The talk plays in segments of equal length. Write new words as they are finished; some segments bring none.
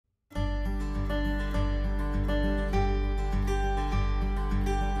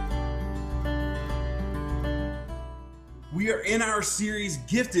We are in our series,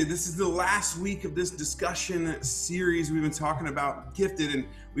 Gifted. This is the last week of this discussion series. We've been talking about gifted, and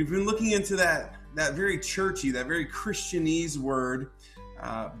we've been looking into that very churchy, that very Christianese word,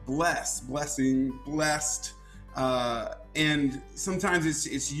 blessing, blessed. And sometimes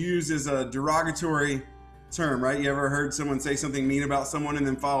it's used as a derogatory term, right? You ever heard someone say something mean about someone and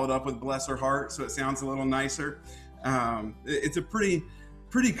then follow it up with bless her heart, so it sounds a little nicer? It's a pretty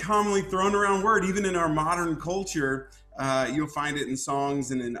commonly thrown around word, even in our modern culture. You'll find it in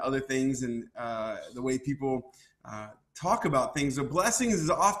songs and in other things, and the way people talk about things. So blessings is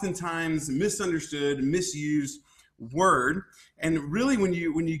oftentimes misunderstood, misused word. And really, when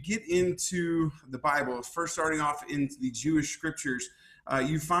you get into the Bible, first starting off into the Jewish scriptures,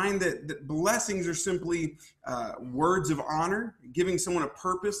 you find that blessings are simply words of honor. Giving someone a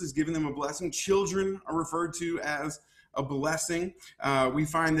purpose is giving them a blessing. Children are referred to as a blessing. We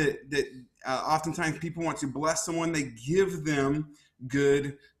find that oftentimes people want to bless someone, they give them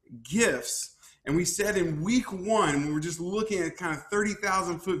good gifts. And we said in week one, we were just looking at kind of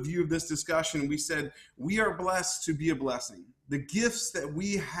 30,000 foot view of this discussion, we said we are blessed to be a blessing. The gifts that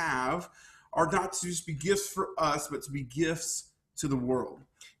we have are not to just be gifts for us, but to be gifts to the world.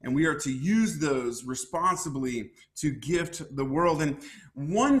 And we are to use those responsibly to gift the world. And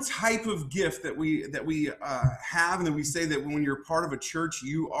one type of gift that we have, and that we say that when you're part of a church,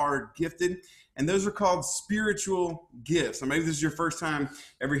 you are gifted, and those are called spiritual gifts. And maybe this is your first time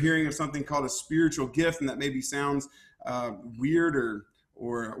ever hearing of something called a spiritual gift, and that maybe sounds weird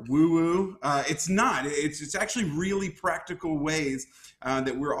or woo-woo. It's not. It's actually really practical ways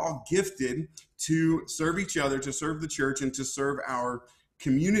that we're all gifted to serve each other, to serve the church, and to serve our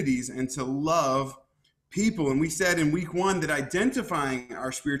communities, and to love people. And we said in week one that identifying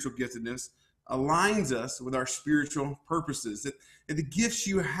our spiritual giftedness aligns us with our spiritual purposes, that the gifts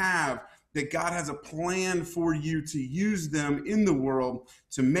you have, that God has a plan for you to use them in the world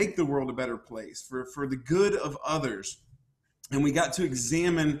to make the world a better place, for the good of others. And we got to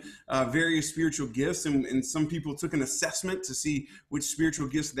examine various spiritual gifts, and some people took an assessment to see which spiritual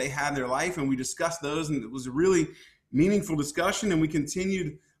gifts they had in their life, and we discussed those, and it was a really meaningful discussion. And we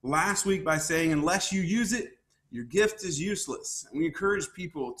continued last week by saying, unless you use it, your gift is useless. And we encourage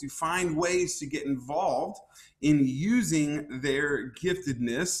people to find ways to get involved in using their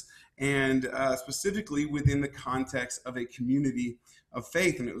giftedness, and specifically within the context of a community of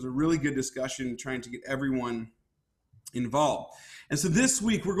faith. And it was a really good discussion trying to get everyone involved. And so this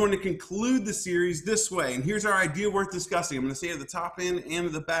week we're going to conclude the series this way. And here's our idea worth discussing. I'm going to say it at the top end and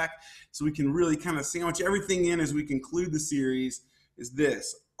at the back so we can really kind of sandwich everything in as we conclude the series, is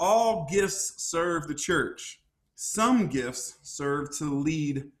this: all gifts serve the church. Some gifts serve to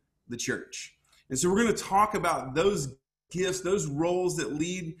lead the church. And so we're going to talk about those gifts, those roles that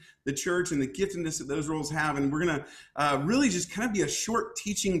lead the church, and the giftedness that those roles have. And we're going to really just kind of be a short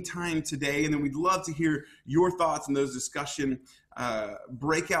teaching time today. And then we'd love to hear your thoughts in those discussion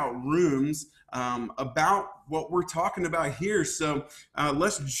breakout rooms about what we're talking about here. So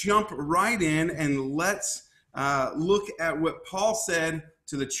let's jump right in, and let's look at what Paul said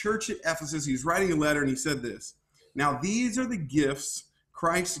to the church at Ephesus. He's writing a letter, and he said this: "Now these are the gifts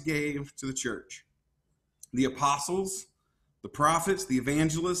Christ gave to the church: the apostles, the prophets, the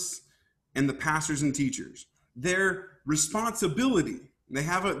evangelists, and the pastors and teachers." Their responsibility, they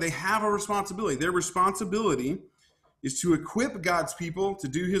have a responsibility. Their responsibility is to equip God's people to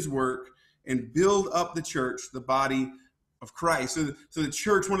do his work and build up the church, the body of Christ. So the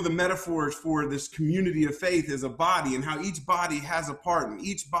church, one of the metaphors for this community of faith, is a body, and how each body has a part, and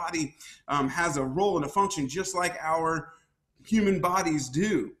each body has a role and a function, just like our human bodies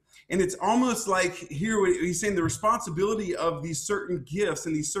do. And it's almost like here he's saying the responsibility of these certain gifts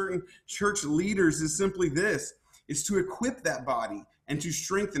and these certain church leaders is simply this: is to equip that body and to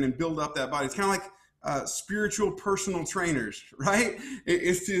strengthen and build up that body. It's kind of like spiritual personal trainers, right?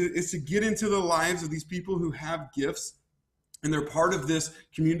 It's to get into the lives of these people who have gifts, and they're part of this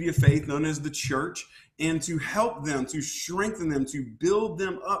community of faith known as the church, and to help them, to strengthen them, to build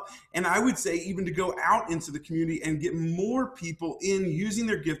them up. And I would say even to go out into the community and get more people in using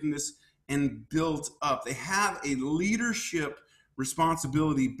their giftedness and built up. They have a leadership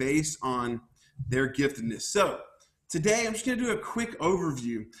responsibility based on their giftedness. So today I'm just going to do a quick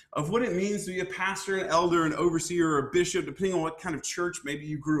overview of what it means to be a pastor, an elder, an overseer, or a bishop, depending on what kind of church maybe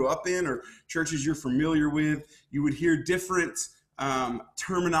you grew up in or churches you're familiar with. You would hear different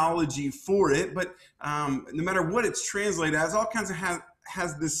terminology for it, but no matter what it's translated as, all kinds of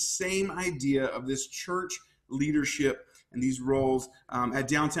has this same idea of this church leadership and these roles. At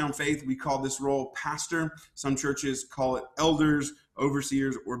Downtown Faith, we call this role pastor. Some churches call it elders,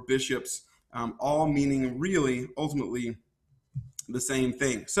 overseers, or bishops, all meaning really, ultimately, the same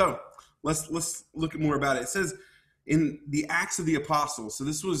thing. So let's look at more about it. It says in the Acts of the Apostles. So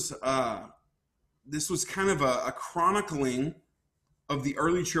this was kind of a chronicling of the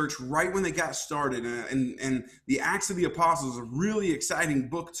early church right when they got started. And the Acts of the Apostles is a really exciting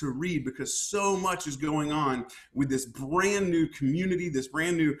book to read because so much is going on with this brand new community, this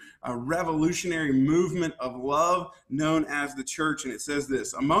brand new revolutionary movement of love known as the church. And it says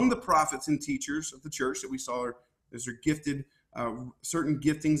this: among the prophets and teachers of the church that we saw, those are gifted, certain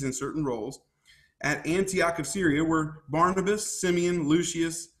giftings and certain roles. At Antioch of Syria were Barnabas, Simeon,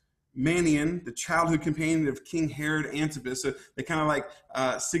 Lucius, Manaen, the childhood companion of King Herod Antipas. So they kind of like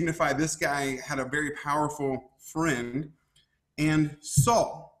signify this guy had a very powerful friend. And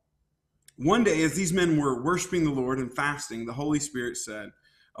Saul. One day, as these men were worshiping the Lord and fasting, the Holy Spirit said,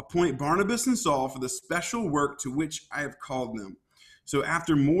 appoint Barnabas and Saul for the special work to which I have called them. So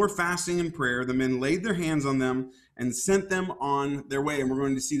after more fasting and prayer, the men laid their hands on them and sent them on their way. And we're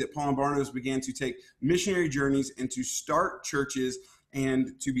going to see that Paul and Barnabas began to take missionary journeys and to start churches,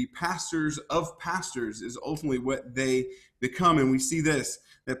 and to be pastors of pastors is ultimately what they become. And we see this,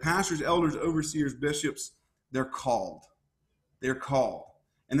 that pastors, elders, overseers, bishops, they're called. They're called.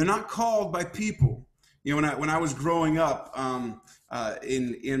 And they're not called by people. You know, when I was growing up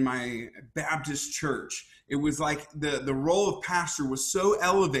in my Baptist church, it was like the role of pastor was so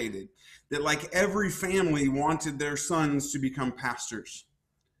elevated that like every family wanted their sons to become pastors.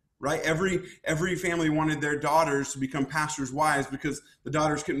 Right? Every family wanted their daughters to become pastors' wives because the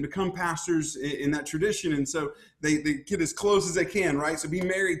daughters couldn't become pastors in that tradition. And so they get as close as they can, right? So be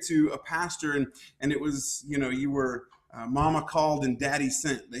married to a pastor. And it was, you know, you were mama called and daddy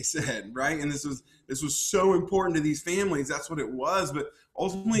sent, they said, right? And this was so important to these families. That's what it was. But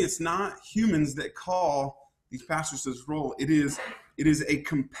ultimately, it's not humans that call these pastors to this role. It is a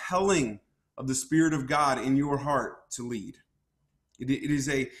compelling of the Spirit of God in your heart to lead. It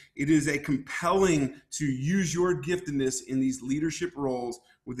is a compelling to use your giftedness in these leadership roles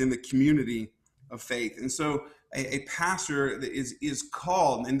within the community of faith. And so a pastor is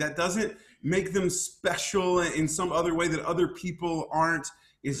called, and that doesn't make them special in some other way that other people aren't.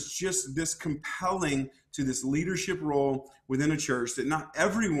 It's just this compelling to this leadership role within a church that not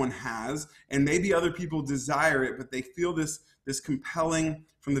everyone has, and maybe other people desire it, but they feel this compelling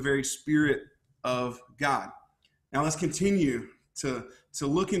from the very Spirit of God. Now let's continue to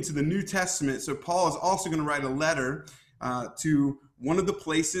look into the New Testament. So Paul is also going to write a letter to one of the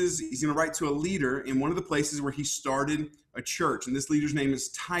places. He's going to write to a leader in one of the places where he started a church. And this leader's name is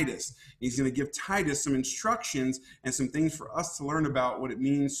Titus. He's going to give Titus some instructions and some things for us to learn about what it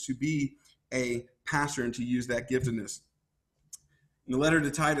means to be a pastor and to use that giftedness. In the letter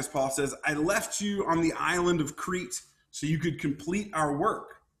to Titus, Paul says, I left you on the island of Crete so you could complete our work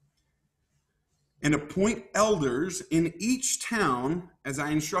and appoint elders in each town as I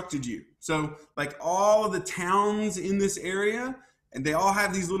instructed you. So like all of the towns in this area, and they all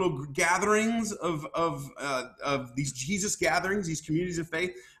have these little gatherings of these Jesus gatherings, these communities of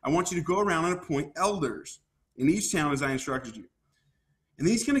faith. I want you to go around and appoint elders in each town as I instructed you. And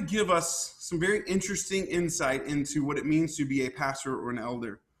he's going to give us some very interesting insight into what it means to be a pastor or an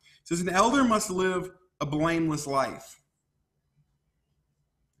elder. It says an elder must live a blameless life.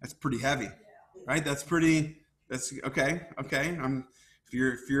 That's pretty heavy. Right? That's okay.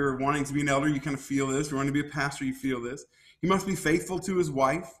 If you're wanting to be an elder, you kind of feel this. If you're wanting to be a pastor, you feel this. He must be faithful to his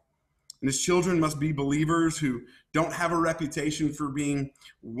wife, and his children must be believers who don't have a reputation for being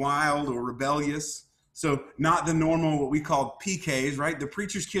wild or rebellious. So not the normal, what we call PKs, right? The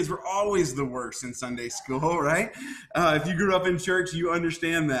preacher's kids were always the worst in Sunday school, right? If you grew up in church, you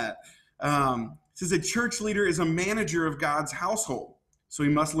understand that. It says a church leader is a manager of God's household. So he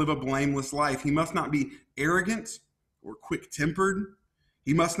must live a blameless life. He must not be arrogant or quick-tempered.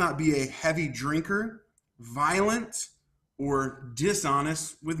 He must not be a heavy drinker, violent, or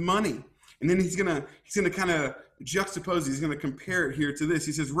dishonest with money. And then he's gonna kind of juxtapose. He's gonna compare it here to this.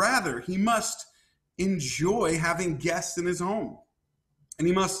 He says, rather, he must enjoy having guests in his home, and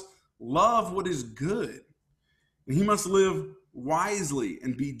he must love what is good, and he must live wisely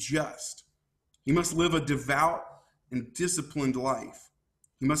and be just. He must live a devout and disciplined life.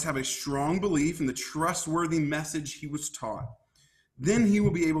 He must have a strong belief in the trustworthy message he was taught. Then he will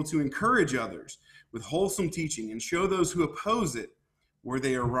be able to encourage others with wholesome teaching and show those who oppose it where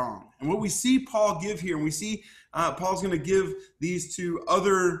they are wrong. And what we see Paul give here, and we see Paul's going to give these to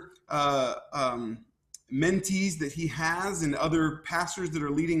other mentees that he has and other pastors that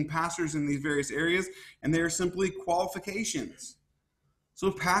are leading pastors in these various areas, and they are simply qualifications. So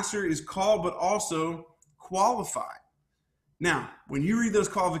a pastor is called but also qualified. Now, when you read those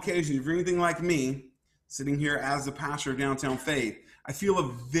qualifications, if you're anything like me, sitting here as the pastor of Downtown Faith, I feel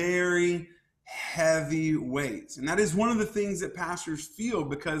a very heavy weight. And that is one of the things that pastors feel,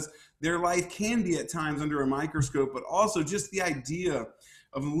 because their life can be at times under a microscope, but also just the idea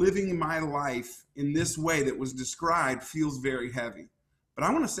of living my life in this way that was described feels very heavy. But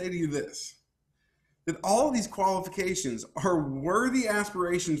I want to say to you this, that all of these qualifications are worthy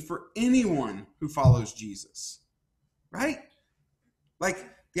aspirations for anyone who follows Jesus, right? Like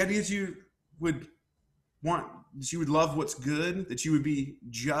the idea that you would love what's good, that you would be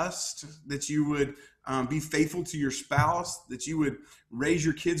just, that you would be faithful to your spouse, that you would raise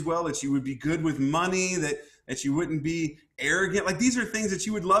your kids well, that you would be good with money, that you wouldn't be arrogant. Like these are things that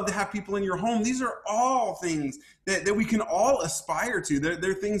you would love to have people in your home. These are all things that we can all aspire to.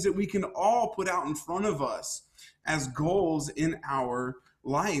 They're things that we can all put out in front of us as goals in our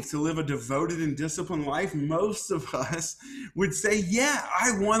life, to live a devoted and disciplined life. Most of us would say, yeah,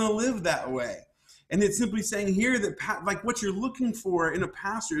 I want to live that way. And it's simply saying here that like what you're looking for in a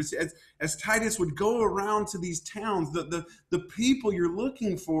pastor is, as Titus would go around to these towns, the people you're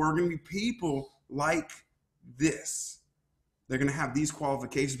looking for are going to be people like this. They're going to have these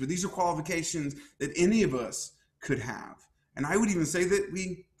qualifications, but these are qualifications that any of us could have. And I would even say that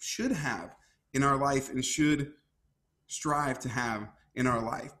we should have in our life and should strive to have in our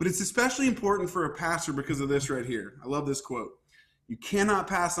life. But it's especially important for a pastor because of this right here. I love this quote. You cannot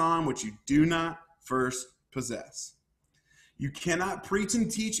pass on what you do not first possess. You cannot preach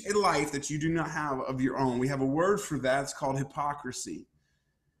and teach a life that you do not have of your own. We have a word for that. It's called hypocrisy.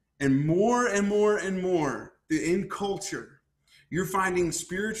 And more and more and more in culture, you're finding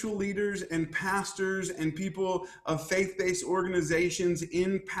spiritual leaders and pastors and people of faith-based organizations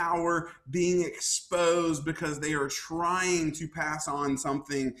in power being exposed because they are trying to pass on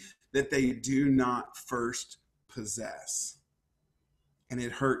something that they do not first possess. And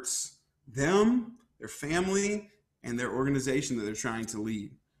it hurts them, their family, and their organization that they're trying to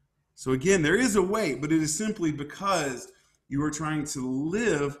lead. So again, there is a weight, but it is simply because you are trying to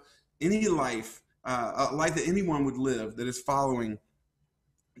live any life, a life that anyone would live that is following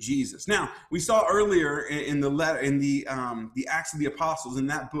Jesus. Now, we saw earlier in the letter, in the Acts of the Apostles, in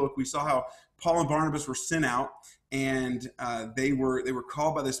that book, we saw how Paul and Barnabas were sent out, and they were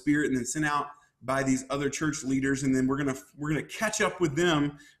called by the Spirit and then sent out by these other church leaders. And then we're gonna catch up with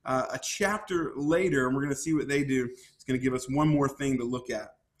them a chapter later, and we're gonna see what they do. It's gonna give us one more thing to look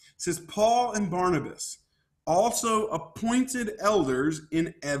at. It says, Paul and Barnabas also appointed elders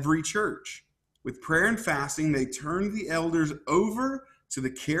in every church. With prayer and fasting, they turned the elders over to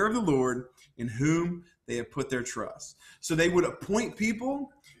the care of the Lord, in whom they have put their trust. So they would appoint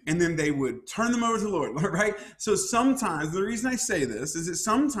people, and then they would turn them over to the Lord, right? So sometimes, the reason I say this is that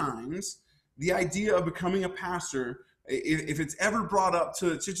sometimes the idea of becoming a pastor, if it's ever brought up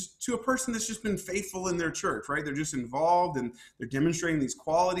to a person that's just been faithful in their church, right? They're just involved and they're demonstrating these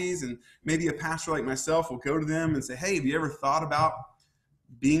qualities, and maybe a pastor like myself will go to them and say, hey, have you ever thought about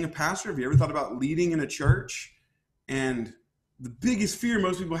being a pastor? Have you ever thought about leading in a church? And the biggest fear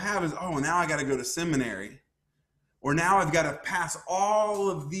most people have is, oh, now I got to go to seminary, or now I've got to pass all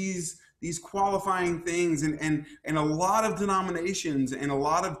of these qualifying things. And a lot of denominations and a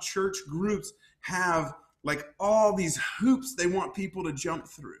lot of church groups have like all these hoops they want people to jump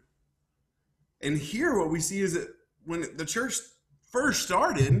through. And here what we see is that when the church first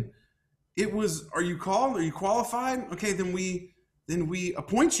started, it was, are you called? Are you qualified? Okay, then we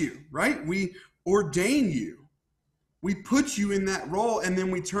appoint you, right? We ordain you. We put you in that role, and then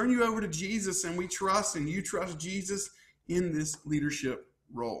we turn you over to Jesus, and we trust, and you trust Jesus in this leadership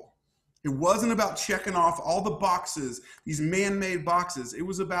role. It wasn't about checking off all the boxes, these man-made boxes. It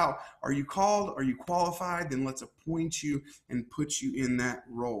was about, are you called? Are you qualified? Then let's appoint you and put you in that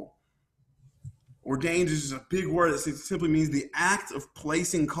role. Ordained is just a big word. It simply means the act of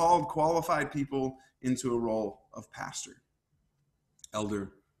placing called, qualified people into a role of pastor,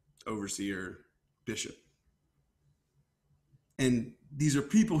 elder, overseer, bishop. And these are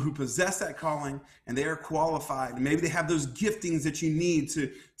people who possess that calling, and they are qualified. And maybe they have those giftings that you need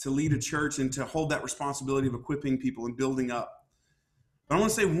to lead a church and to hold that responsibility of equipping people and building up. But I want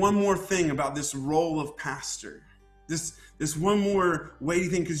to say one more thing about this role of pastor. This one more weighty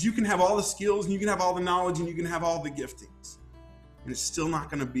thing, because you can have all the skills and you can have all the knowledge and you can have all the giftings, and it's still not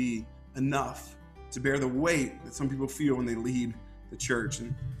going to be enough to bear the weight that some people feel when they lead the church.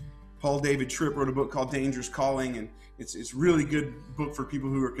 And Paul David Tripp wrote a book called Dangerous Calling, and it's a really good book for people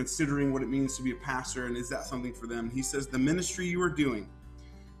who are considering what it means to be a pastor, and is that something for them. He says the ministry you are doing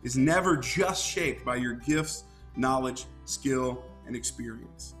is never just shaped by your gifts, knowledge, skill, and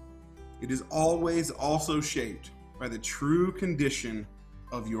experience. It is always also shaped by the true condition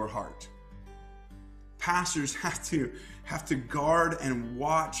of your heart. Pastors have to guard and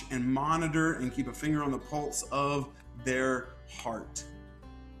watch and monitor and keep a finger on the pulse of their heart.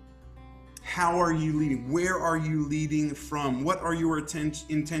 How are you leading? Where are you leading from? What are your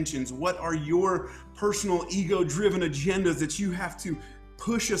intentions? What are your personal ego-driven agendas that you have to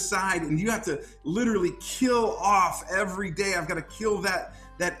push aside and you have to literally kill off every day? I've got to kill that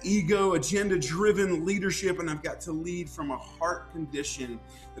ego, agenda-driven leadership, and I've got to lead from a heart condition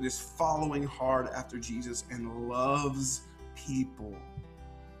that is following hard after Jesus and loves people.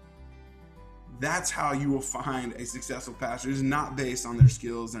 That's how you will find a successful pastor. It's not based on their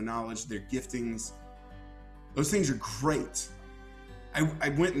skills, their knowledge, their giftings. Those things are great. I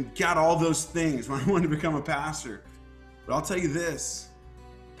went and got all those things when I wanted to become a pastor. But I'll tell you this,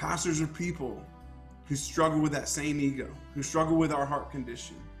 pastors are people who struggle with that same ego, who struggle with our heart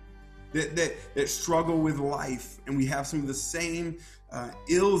condition, that struggle with life. And we have some of the same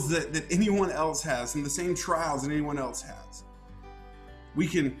ills that anyone else has, some of the same trials that anyone else has. We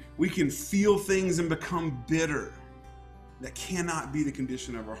can feel things and become bitter. That cannot be the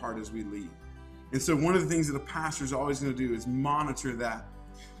condition of our heart as we lead. And so one of the things that a pastor is always going to do is monitor that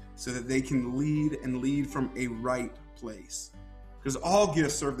so that they can lead from a right place. Because all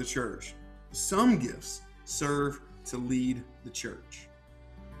gifts serve the church. Some gifts serve to lead the church.